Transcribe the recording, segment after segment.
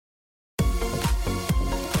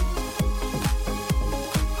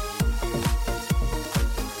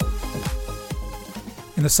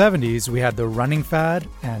In the 70s, we had the running fad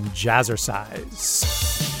and jazzercise.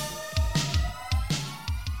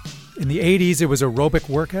 In the 80s, it was aerobic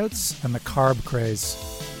workouts and the carb craze.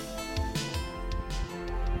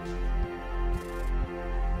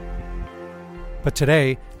 But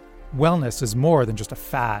today, wellness is more than just a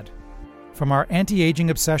fad. From our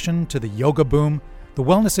anti-aging obsession to the yoga boom, the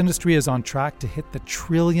wellness industry is on track to hit the $1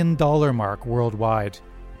 trillion mark worldwide.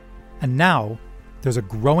 And now, there's a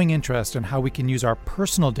growing interest in how we can use our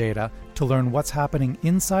personal data to learn what's happening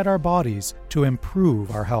inside our bodies to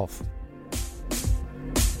improve our health.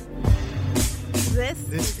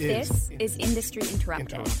 This is Industry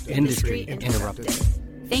Interrupted. Industry Interrupted.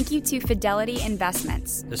 Thank you to Fidelity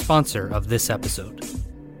Investments, the sponsor of this episode.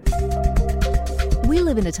 We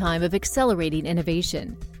live in a time of accelerating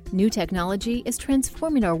innovation. New technology is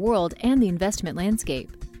transforming our world and the investment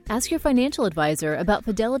landscape. Ask your financial advisor about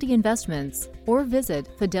Fidelity Investments or visit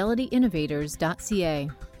fidelityinnovators.ca.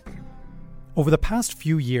 Over the past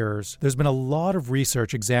few years, there's been a lot of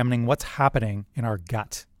research examining what's happening in our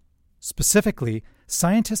gut. Specifically,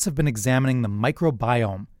 scientists have been examining the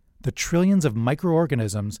microbiome, the trillions of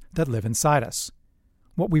microorganisms that live inside us.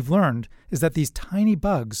 What we've learned is that these tiny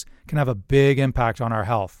bugs can have a big impact on our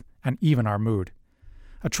health and even our mood.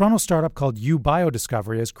 A Toronto startup called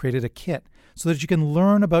uBioDiscovery has created a kit so that you can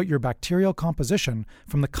learn about your bacterial composition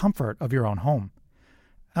from the comfort of your own home.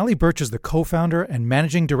 Aly Burtch is the co-founder and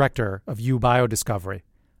managing director of uBioDiscovery.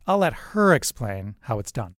 I'll let her explain how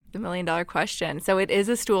it's done. The million-dollar question. So it is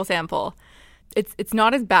a stool sample. It's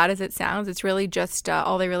not as bad as it sounds. It's really just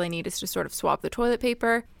all they really need is to sort of swap the toilet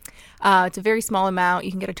paper. It's a very small amount.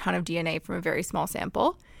 You can get a ton of DNA from a very small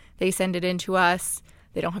sample. They send it in to us.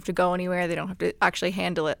 They don't have to go anywhere. They don't have to actually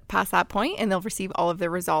handle it past that point, and they'll receive all of their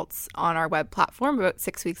results on our web platform about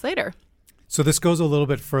 6 weeks later. So this goes a little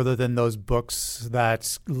bit further than those books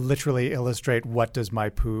that literally illustrate what does my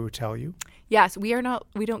poo tell you? Yes, we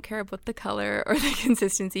don't care about the color or the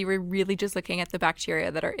consistency. We're really just looking at the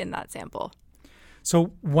bacteria that are in that sample.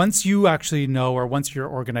 So once you actually know, or once your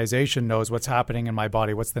organization knows what's happening in my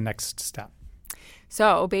body, what's the next step?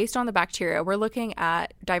 So based on the bacteria, we're looking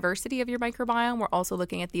at diversity of your microbiome. We're also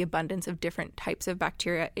looking at the abundance of different types of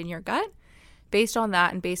bacteria in your gut. Based on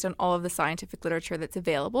that and based on all of the scientific literature that's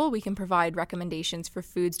available, we can provide recommendations for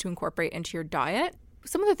foods to incorporate into your diet.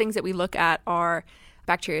 Some of the things that we look at are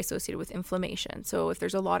bacteria associated with inflammation. So if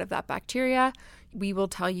there's a lot of that bacteria, we will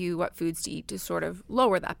tell you what foods to eat to sort of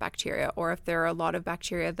lower that bacteria. Or if there are a lot of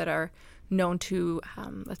bacteria that are known to,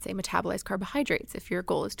 let's say, metabolize carbohydrates. If your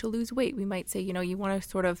goal is to lose weight, we might say, you want to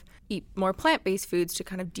sort of eat more plant-based foods to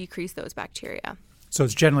kind of decrease those bacteria. So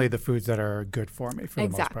it's generally the foods that are good for me for the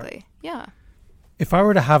most part. Exactly, yeah. If I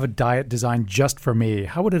were to have a diet designed just for me,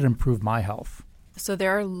 how would it improve my health? So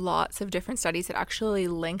there are lots of different studies that actually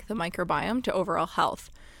link the microbiome to overall health.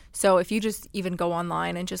 So if you just even go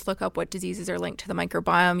online and just look up what diseases are linked to the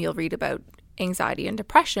microbiome, you'll read about anxiety and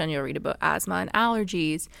depression. You'll read about asthma and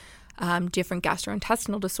allergies, different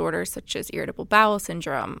gastrointestinal disorders such as irritable bowel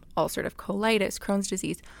syndrome, ulcerative colitis, Crohn's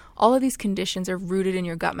disease. All of these conditions are rooted in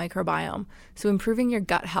your gut microbiome. So improving your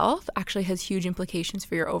gut health actually has huge implications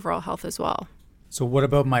for your overall health as well. So what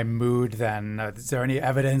about my mood then? Is there any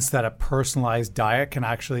evidence that a personalized diet can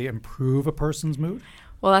actually improve a person's mood?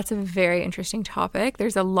 Well, that's a very interesting topic.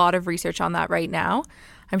 There's a lot of research on that right now.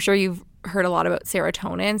 I'm sure you've heard a lot about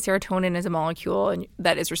serotonin. Serotonin is a molecule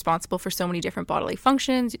that is responsible for so many different bodily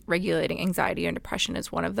functions. Regulating anxiety and depression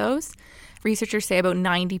is one of those. Researchers say about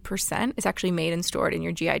 90% is actually made and stored in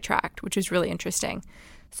your GI tract, which is really interesting.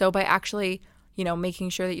 So by actually, making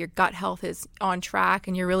sure that your gut health is on track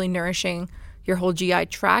and you're really nourishing your whole GI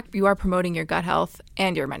tract, you are promoting your gut health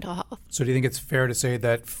and your mental health. So do you think it's fair to say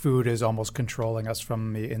that food is almost controlling us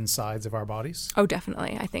from the insides of our bodies? Oh,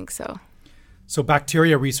 definitely. I think so. So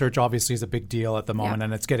bacteria research obviously is a big deal at the moment,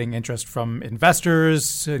 and it's getting interest from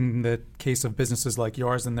investors in the case of businesses like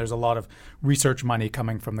yours, and there's a lot of research money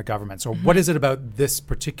coming from the government. So what is it about this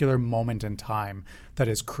particular moment in time that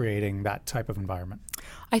is creating that type of environment?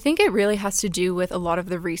 I think it really has to do with a lot of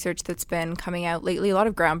the research that's been coming out lately, a lot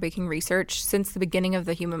of groundbreaking research since the beginning of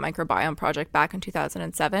the Human Microbiome Project back in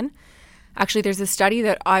 2007. Actually, there's a study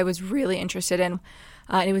that I was really interested in.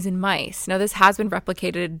 And it was in mice. Now, this has been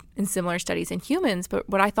replicated in similar studies in humans, but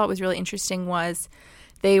what I thought was really interesting was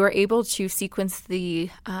they were able to sequence the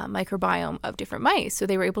microbiome of different mice. So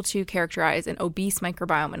they were able to characterize an obese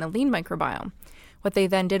microbiome and a lean microbiome. What they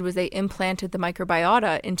then did was they implanted the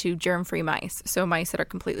microbiota into germ-free mice, so mice that are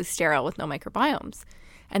completely sterile with no microbiomes.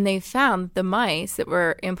 And they found the mice that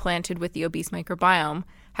were implanted with the obese microbiome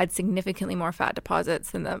had significantly more fat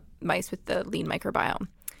deposits than the mice with the lean microbiome.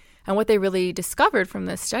 And what they really discovered from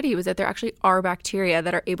this study was that there actually are bacteria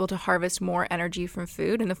that are able to harvest more energy from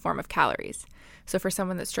food in the form of calories. So for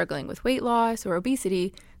someone that's struggling with weight loss or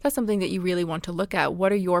obesity, that's something that you really want to look at.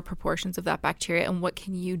 What are your proportions of that bacteria and what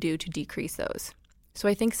can you do to decrease those? So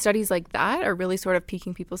I think studies like that are really sort of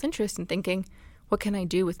piquing people's interest in thinking, what can I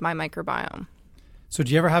do with my microbiome? So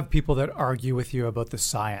do you ever have people that argue with you about the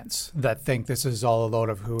science, that think this is all a load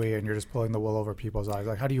of hooey and you're just pulling the wool over people's eyes?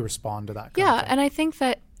 Like, how do you respond to that? Yeah, and I think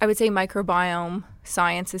that I would say microbiome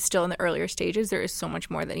science is still in the earlier stages. There is so much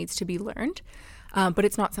more that needs to be learned, but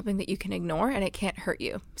it's not something that you can ignore and it can't hurt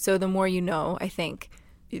you. So the more you know, I think,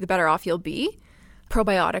 the better off you'll be.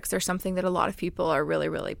 Probiotics are something that a lot of people are really,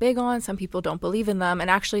 really big on. Some people don't believe in them. And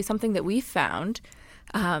actually something that we've found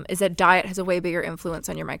is that diet has a way bigger influence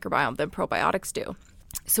on your microbiome than probiotics do.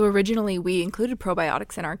 So originally we included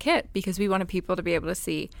probiotics in our kit because we wanted people to be able to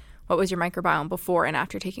see what was your microbiome before and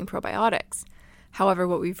after taking probiotics. However,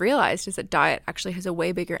 what we've realized is that diet actually has a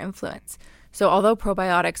way bigger influence. So although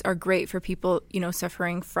probiotics are great for people,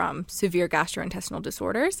 suffering from severe gastrointestinal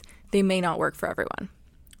disorders, they may not work for everyone.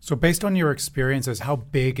 So based on your experiences, how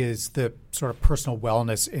big is the sort of personal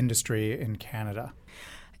wellness industry in Canada?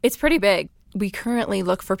 It's pretty big. We currently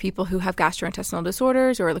look for people who have gastrointestinal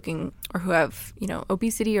disorders or who have,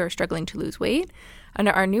 obesity or struggling to lose weight. And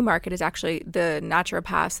our new market is actually the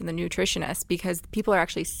naturopaths and the nutritionists because people are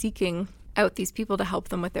actually seeking out these people to help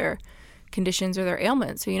them with their conditions or their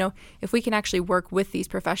ailments. So, if we can actually work with these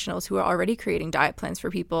professionals who are already creating diet plans for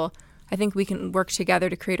people, I think we can work together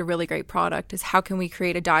to create a really great product. Is how can we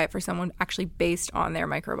create a diet for someone actually based on their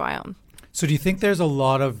microbiome? So do you think there's a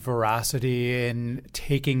lot of veracity in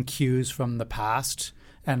taking cues from the past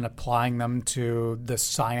and applying them to the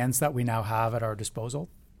science that we now have at our disposal?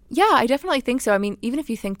 Yeah, I definitely think so. I mean, even if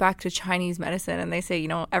you think back to Chinese medicine and they say,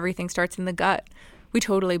 everything starts in the gut, we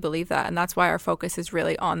totally believe that. And that's why our focus is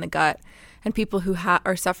really on the gut. And people who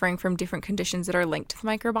are suffering from different conditions that are linked to the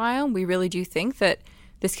microbiome, we really do think that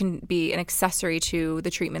this can be an accessory to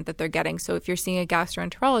the treatment that they're getting. So if you're seeing a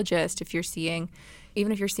gastroenterologist,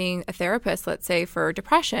 even if you're seeing a therapist, let's say for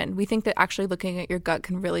depression, we think that actually looking at your gut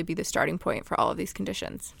can really be the starting point for all of these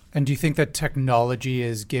conditions. And do you think that technology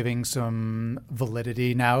is giving some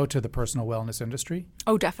validity now to the personal wellness industry?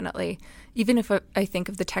 Oh, definitely. Even if I think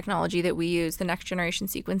of the technology that we use, the next generation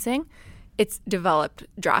sequencing, it's developed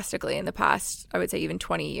drastically in the past, I would say even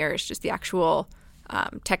 20 years, just the actual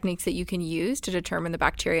techniques that you can use to determine the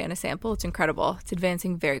bacteria in a sample. It's incredible. It's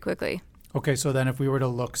advancing very quickly. Okay, so then if we were to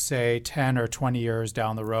look, say, 10 or 20 years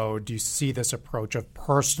down the road, do you see this approach of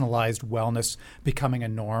personalized wellness becoming a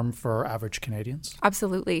norm for average Canadians?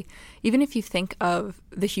 Absolutely. Even if you think of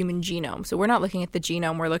the human genome, so we're not looking at the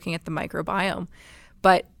genome, we're looking at the microbiome.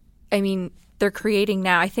 But, they're creating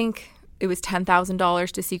now, I think it was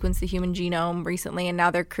 $10,000 to sequence the human genome recently, and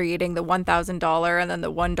now they're creating the $1,000 and then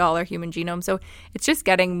the $1 human genome. So it's just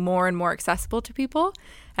getting more and more accessible to people.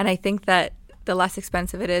 And I think that the less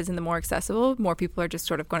expensive it is and the more accessible, more people are just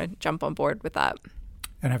sort of going to jump on board with that.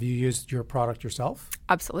 And have you used your product yourself?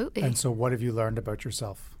 Absolutely. And so what have you learned about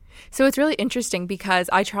yourself? So it's really interesting because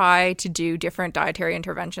I try to do different dietary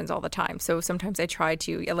interventions all the time. So sometimes I try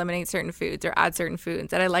to eliminate certain foods or add certain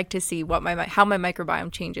foods, and I like to see how my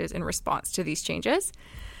microbiome changes in response to these changes.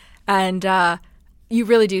 And you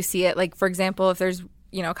really do see it. Like, for example, if there's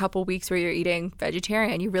a couple weeks where you're eating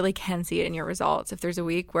vegetarian, you really can see it in your results. If there's a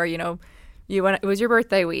week where it was your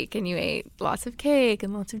birthday week and you ate lots of cake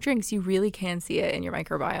and lots of drinks, you really can see it in your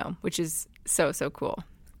microbiome, which is so, so cool.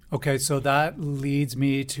 Okay, so that leads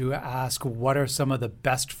me to ask, what are some of the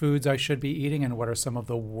best foods I should be eating and what are some of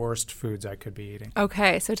the worst foods I could be eating?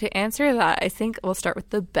 Okay, so to answer that, I think we'll start with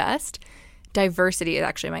the best. Diversity is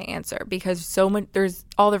actually my answer because there's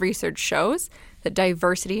all the research shows that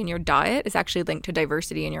diversity in your diet is actually linked to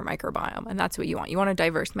diversity in your microbiome, and that's what you want. You want a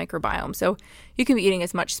diverse microbiome. So you can be eating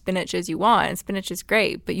as much spinach as you want, and spinach is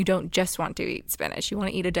great, but you don't just want to eat spinach. You want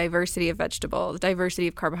to eat a diversity of vegetables, diversity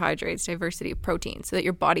of carbohydrates, diversity of protein, so that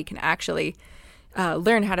your body can actually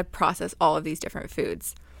learn how to process all of these different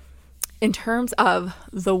foods. In terms of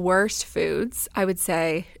the worst foods, I would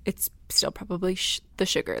say it's still probably the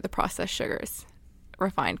sugar, the processed sugars,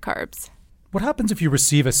 refined carbs. What happens if you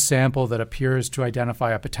receive a sample that appears to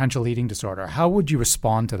identify a potential eating disorder? How would you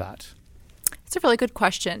respond to that? It's a really good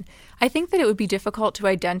question. I think that it would be difficult to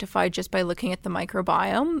identify just by looking at the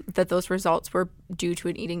microbiome that those results were due to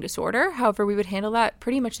an eating disorder. However, we would handle that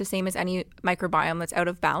pretty much the same as any microbiome that's out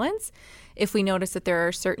of balance. If we notice that there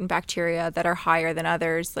are certain bacteria that are higher than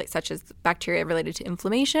others, such as bacteria related to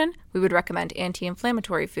inflammation, we would recommend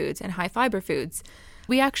anti-inflammatory foods and high-fiber foods.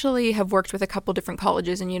 We actually have worked with a couple different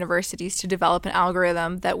colleges and universities to develop an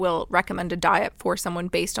algorithm that will recommend a diet for someone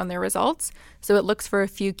based on their results. So it looks for a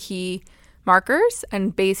few key markers,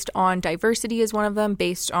 and based on diversity is one of them,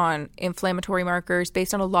 based on inflammatory markers,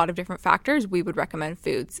 based on a lot of different factors, we would recommend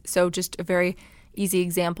foods. So just a very easy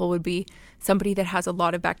example would be somebody that has a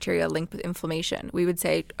lot of bacteria linked with inflammation. We would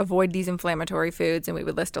say avoid these inflammatory foods, and we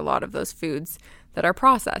would list a lot of those foods that are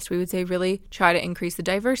processed. We would say really try to increase the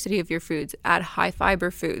diversity of your foods. Add high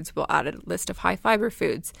fiber foods. We'll add a list of high fiber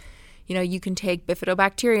foods. You can take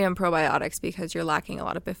bifidobacterium probiotics because you're lacking a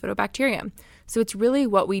lot of bifidobacterium. So it's really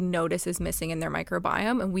what we notice is missing in their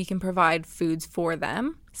microbiome, and we can provide foods for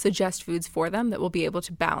them, suggest foods for them that will be able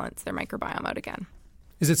to balance their microbiome out again.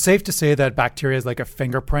 Is it safe to say that bacteria is like a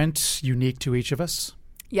fingerprint unique to each of us?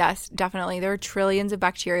 Yes, definitely. There are trillions of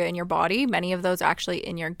bacteria in your body. Many of those are actually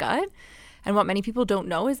in your gut. And what many people don't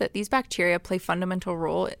know is that these bacteria play fundamental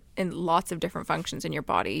role in lots of different functions in your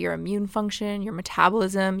body. Your immune function, your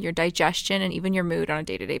metabolism, your digestion, and even your mood on a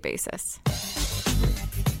day-to-day basis.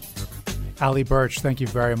 Aly Burtch, thank you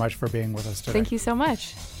very much for being with us today. Thank you so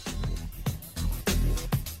much.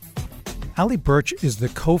 Aly Burtch is the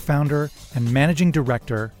co-founder and managing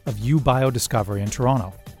director of uBioDiscovery in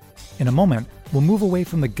Toronto. In a moment, we'll move away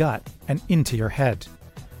from the gut and into your head,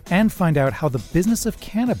 and find out how the business of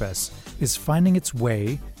cannabis is finding its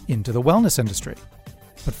way into the wellness industry.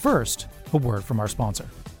 But first, a word from our sponsor.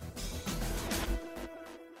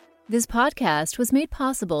 This podcast was made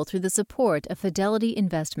possible through the support of Fidelity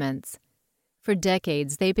Investments. For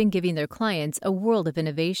decades, they've been giving their clients a world of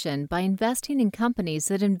innovation by investing in companies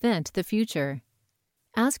that invent the future.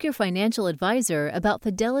 Ask your financial advisor about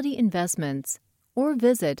Fidelity Investments or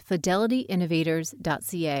visit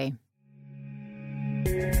fidelityinnovators.ca.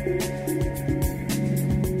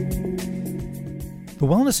 The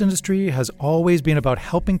wellness industry has always been about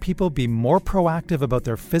helping people be more proactive about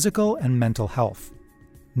their physical and mental health.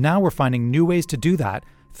 Now we're finding new ways to do that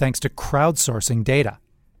thanks to crowdsourcing data.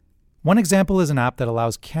 One example is an app that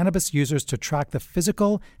allows cannabis users to track the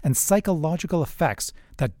physical and psychological effects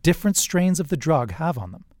that different strains of the drug have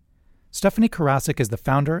on them. Stephanie Karasick is the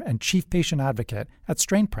founder and chief patient advocate at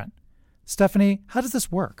Strainprint. Stephanie, how does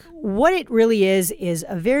this work? What it really is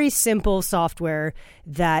a very simple software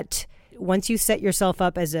that once you set yourself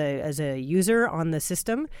up as a user on the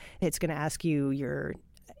system, it's going to ask you your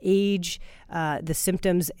age, the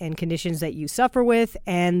symptoms and conditions that you suffer with,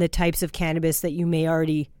 and the types of cannabis that you may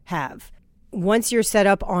already have. Once you're set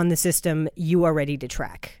up on the system, you are ready to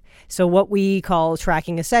track. So what we call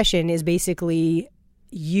tracking a session is basically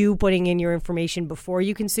you putting in your information before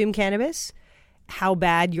you consume cannabis, how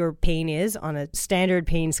bad your pain is on a standard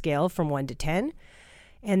pain scale from 1 to 10.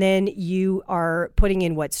 And then you are putting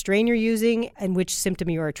in what strain you're using and which symptom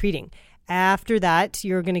you are treating. After that,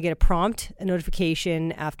 you're going to get a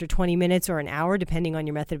notification after 20 minutes or an hour, depending on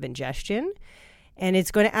your method of ingestion. And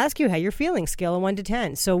it's going to ask you how you're feeling, scale of 1 to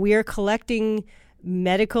 10. So we are collecting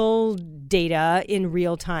medical data in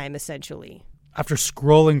real time, essentially. After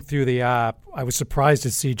scrolling through the app, I was surprised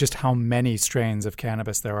to see just how many strains of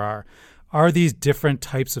cannabis there are. Are these different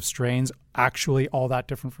types of strains actually all that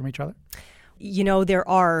different from each other? There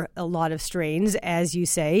are a lot of strains, as you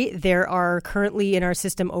say. There are currently in our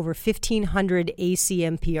system over 1,500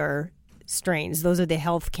 ACMPR strains. Those are the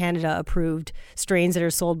Health Canada approved strains that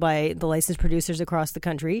are sold by the licensed producers across the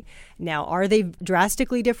country. Now, are they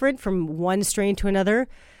drastically different from one strain to another?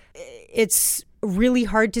 It's really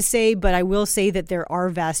hard to say, but I will say that there are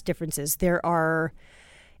vast differences. There are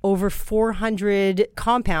over 400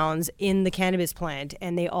 compounds in the cannabis plant,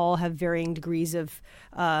 and they all have varying degrees of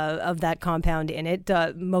that compound in it.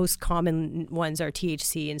 Most common ones are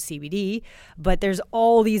THC and CBD, but there's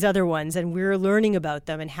all these other ones, and we're learning about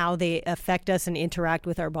them and how they affect us and interact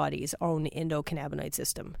with our body's own endocannabinoid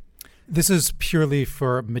system. This is purely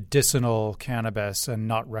for medicinal cannabis and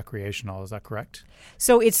not recreational, is that correct?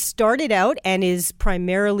 So it started out and is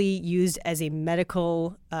primarily used as a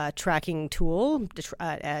medical tracking tool,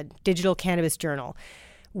 a digital cannabis journal.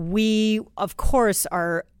 We, of course,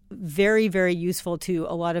 are very, very useful to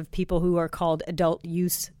a lot of people who are called adult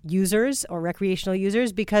use users or recreational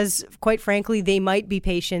users because, quite frankly, they might be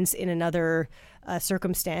patients in another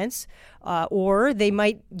circumstance, or they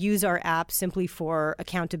might use our app simply for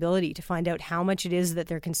accountability to find out how much it is that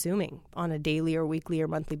they're consuming on a daily or weekly or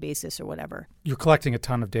monthly basis or whatever. You're collecting a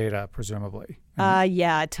ton of data, presumably.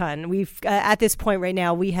 Yeah, a ton. We've at this point right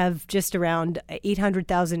now, we have just around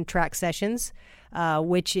 800,000 track sessions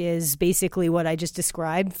which is basically what I just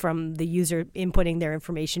described, from the user inputting their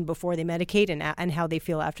information before they medicate and how they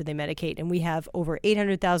feel after they medicate. And we have over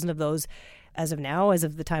 800,000 of those as of now, as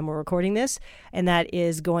of the time we're recording this, and that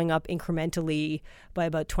is going up incrementally by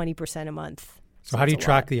about 20% a month. So how do you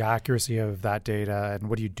track the accuracy of that data, and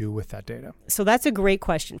what do you do with that data? So that's a great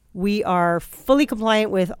question. We are fully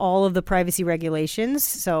compliant with all of the privacy regulations,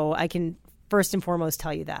 so I can first and foremost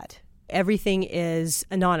tell you that. Everything is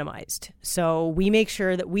anonymized. So we make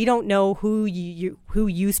sure that we don't know who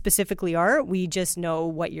you specifically are. We just know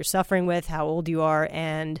what you're suffering with, how old you are,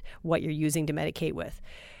 and what you're using to medicate with.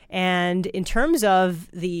 And in terms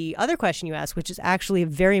of the other question you asked, which is actually a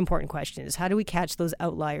very important question, is how do we catch those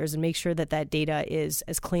outliers and make sure that that data is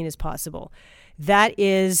as clean as possible? That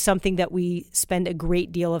is something that we spend a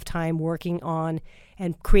great deal of time working on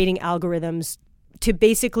and creating algorithms to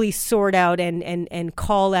basically sort out and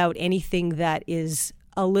call out anything that is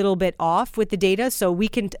a little bit off with the data. So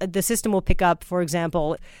the system will pick up, for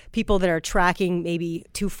example, people that are tracking maybe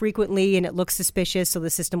too frequently and it looks suspicious. So the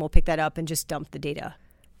system will pick that up and just dump the data.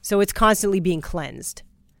 So it's constantly being cleansed.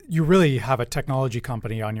 You really have a technology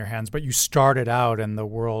company on your hands, but you started out in the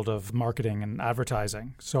world of marketing and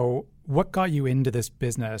advertising. So what got you into this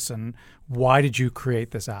business, and why did you create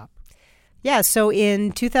this app? Yeah, so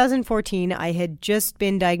in 2014, I had just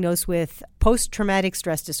been diagnosed with post-traumatic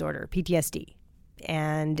stress disorder, PTSD.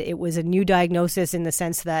 And it was a new diagnosis in the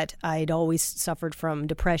sense that I'd always suffered from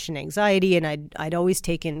depression, anxiety, and I'd always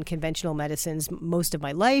taken conventional medicines most of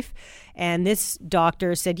my life. And this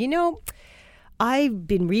doctor said, I've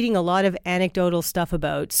been reading a lot of anecdotal stuff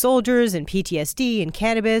about soldiers and PTSD and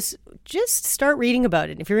cannabis. Just start reading about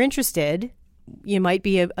it. If you're interested, you might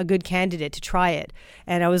be a good candidate to try it.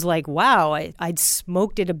 And I was like, wow, I'd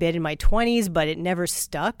smoked it a bit in my 20s, but it never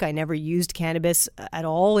stuck. I never used cannabis at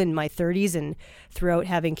all in my 30s and throughout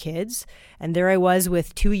having kids. And there I was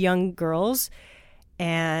with 2 young girls.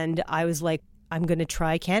 And I was like, I'm going to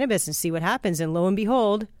try cannabis and see what happens. And lo and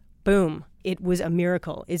behold, boom, it was a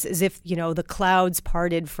miracle. It's as if, the clouds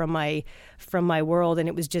parted from my world, and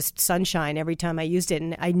it was just sunshine every time I used it.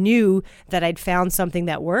 And I knew that I'd found something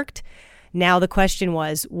that worked. Now the question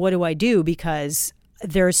was, what do I do? Because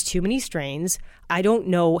there's too many strains. I don't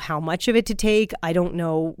know how much of it to take. I don't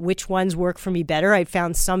know which ones work for me better. I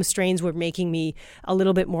found some strains were making me a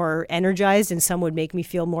little bit more energized and some would make me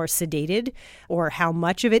feel more sedated, or how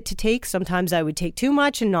much of it to take. Sometimes I would take too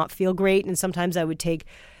much and not feel great, and sometimes I would take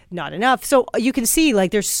not enough. So you can see,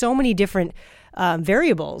 there's so many different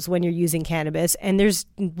variables when you're using cannabis, and there's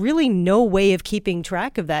really no way of keeping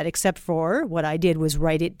track of that except for what I did was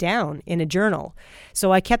write it down in a journal.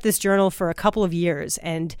 So I kept this journal for a couple of years,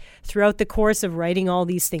 and throughout the course of writing all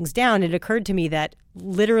these things down, it occurred to me that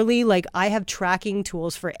literally, I have tracking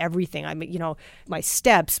tools for everything. My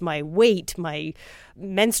steps, my weight, my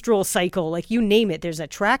menstrual cycle, you name it, there's a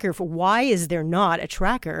tracker. Why is there not a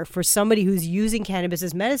tracker for somebody who's using cannabis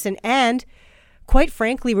as medicine and, quite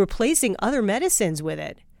frankly, replacing other medicines with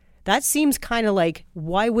it? That seems kind of like,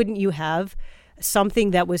 why wouldn't you have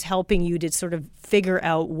something that was helping you to sort of figure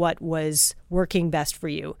out what was working best for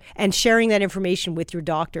you, and sharing that information with your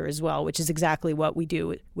doctor as well, which is exactly what we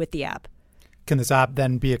do with the app. Can this app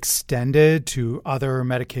then be extended to other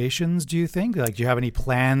medications, do you think? Do you have any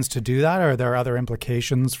plans to do that? Or are there other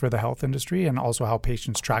implications for the health industry and also how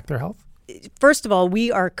patients track their health? First of all,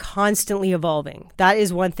 we are constantly evolving. That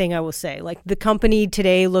is one thing I will say. The company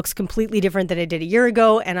today looks completely different than it did a year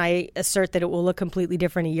ago, and I assert that it will look completely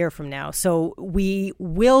different a year from now. So we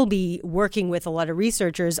will be working with a lot of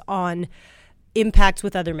researchers on impacts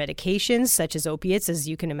with other medications, such as opiates. As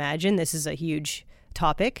you can imagine, this is a huge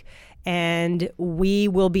topic. And we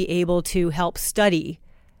will be able to help study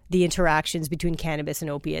the interactions between cannabis and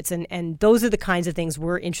opiates. And those are the kinds of things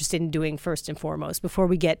we're interested in doing first and foremost before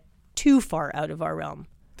we get too far out of our realm.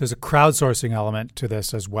 There's a crowdsourcing element to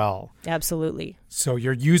this as well. Absolutely. So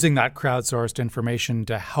you're using that crowdsourced information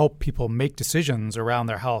to help people make decisions around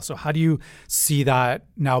their health. So how do you see that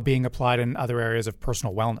now being applied in other areas of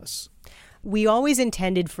personal wellness? We always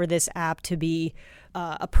intended for this app to be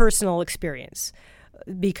a personal experience,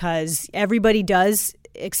 because everybody does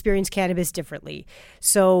experience cannabis differently.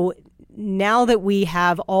 So now that we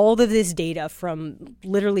have all of this data from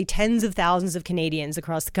literally tens of thousands of Canadians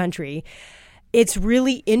across the country, it's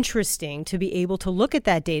really interesting to be able to look at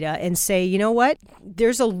that data and say, you know what?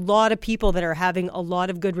 There's a lot of people that are having a lot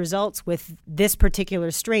of good results with this particular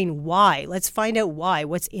strain. Why? Let's find out why.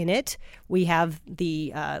 What's in it? We have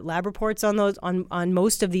the lab reports on those on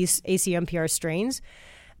most of these ACMPR strains.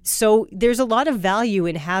 So there's a lot of value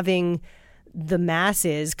in having the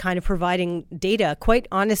masses, kind of providing data. Quite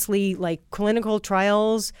honestly, like clinical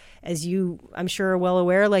trials, as you, I'm sure, are well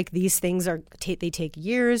aware, like these things they take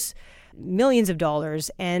years, millions of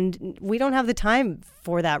dollars, and we don't have the time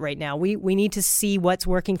for that right now. We need to see what's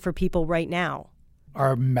working for people right now.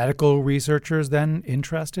 Are medical researchers then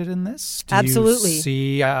interested in this? Absolutely. Do you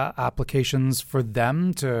see applications for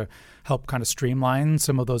them to help kind of streamline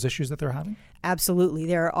some of those issues that they're having? Absolutely.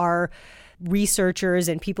 There are researchers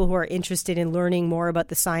and people who are interested in learning more about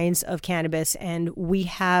the science of cannabis, and we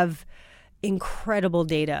have incredible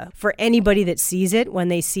data. For anybody that sees it, when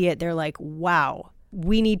they see it, they're like, wow,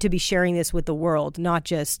 we need to be sharing this with the world, not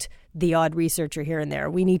just the odd researcher here and there.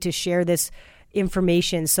 We need to share this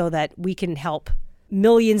information so that we can help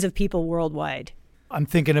millions of people worldwide. I'm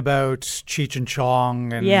thinking about Cheech and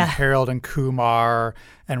Chong and Harold and Kumar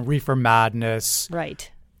and Reefer Madness. Right.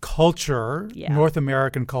 Culture, North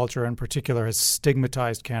American culture in particular, has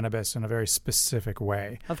stigmatized cannabis in a very specific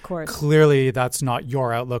way. Of course. Clearly, that's not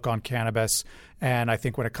your outlook on cannabis. And I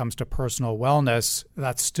think when it comes to personal wellness,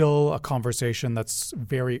 that's still a conversation that's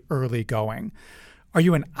very early going. Are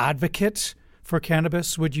you an advocate for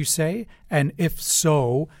cannabis, would you say? And if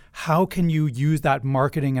so, how can you use that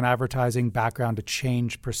marketing and advertising background to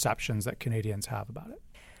change perceptions that Canadians have about it?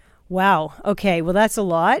 Wow. Okay. Well, that's a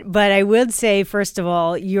lot. But I would say, first of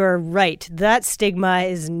all, you're right. That stigma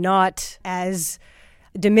is not as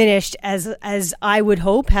diminished as I would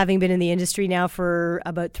hope, having been in the industry now for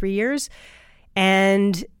about 3 years.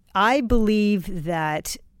 And I believe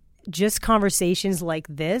that just conversations like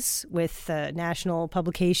this with national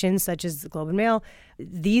publications such as the Globe and Mail,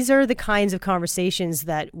 these are the kinds of conversations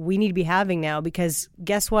that we need to be having now, because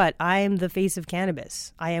guess what? I am the face of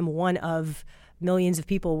cannabis. I am one of millions of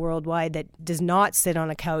people worldwide that does not sit on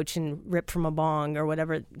a couch and rip from a bong or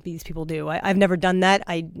whatever these people do. I've never done that.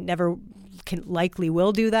 I never likely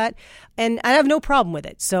will do that. And I have no problem with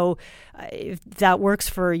it. So if that works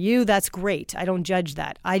for you, that's great. I don't judge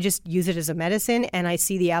that. I just use it as a medicine, and I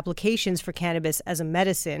see the applications for cannabis as a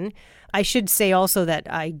medicine. I should say also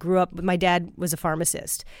that I grew up, my dad was a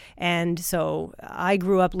pharmacist. And so I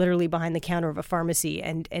grew up literally behind the counter of a pharmacy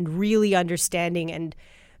and really understanding and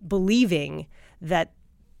believing that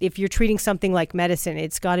if you're treating something like medicine,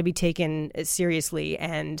 it's got to be taken seriously,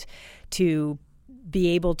 and to be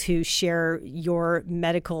able to share your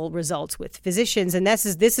medical results with physicians. And this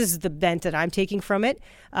is the bent that I'm taking from it.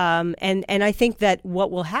 And I think that what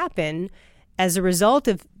will happen as a result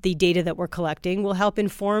of the data that we're collecting will help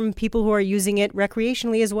inform people who are using it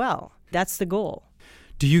recreationally as well. That's the goal.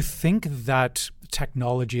 Do you think that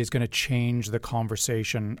technology is going to change the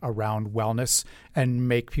conversation around wellness and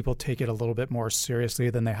make people take it a little bit more seriously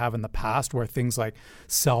than they have in the past, where things like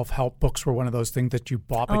self-help books were one of those things that you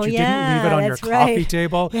bought, but you didn't leave it on your coffee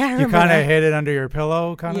table. Yeah, you kind of hid it under your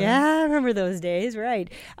pillow. I remember those days,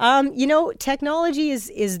 right. Technology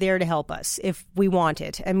is there to help us if we want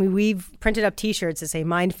it. I mean, we've printed up T-shirts that say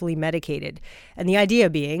mindfully medicated. And the idea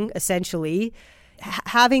being, essentially,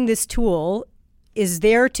 having this tool is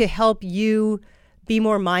there to help you be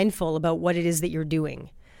more mindful about what it is that you're doing.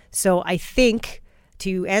 So I think,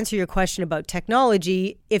 to answer your question about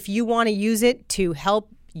technology, if you want to use it to help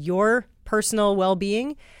your personal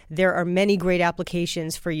well-being, there are many great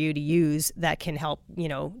applications for you to use that can help,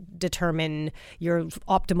 determine your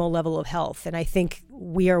optimal level of health. And I think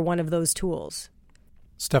we are one of those tools.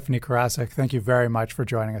 Stephanie Karasick, thank you very much for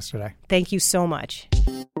joining us today. Thank you so much.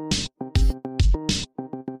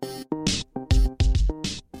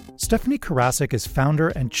 Stephanie Karasick is founder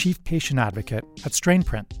and chief patient advocate at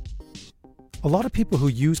Strainprint. A lot of people who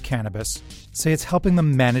use cannabis say it's helping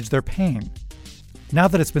them manage their pain. Now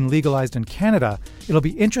that it's been legalized in Canada, it'll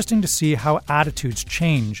be interesting to see how attitudes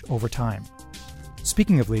change over time.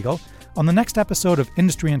 Speaking of legal, on the next episode of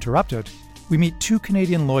Industry Interrupted, we meet two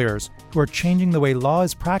Canadian lawyers who are changing the way law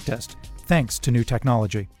is practiced thanks to new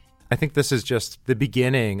technology. I think this is just the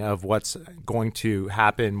beginning of what's going to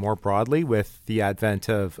happen more broadly with the advent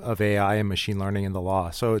of AI and machine learning in the law.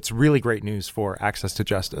 So it's really great news for access to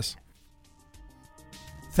justice.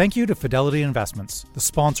 Thank you to Fidelity Investments, the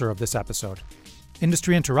sponsor of this episode.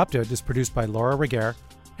 Industry Interrupted is produced by Laura Reguer,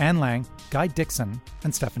 Anne Lang, Guy Dixon,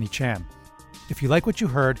 and Stephanie Chan. If you like what you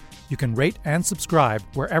heard, you can rate and subscribe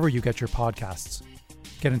wherever you get your podcasts.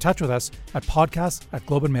 Get in touch with us at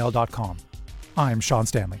podcasts@globeandmail.com. I'm Sean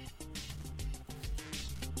Stanley.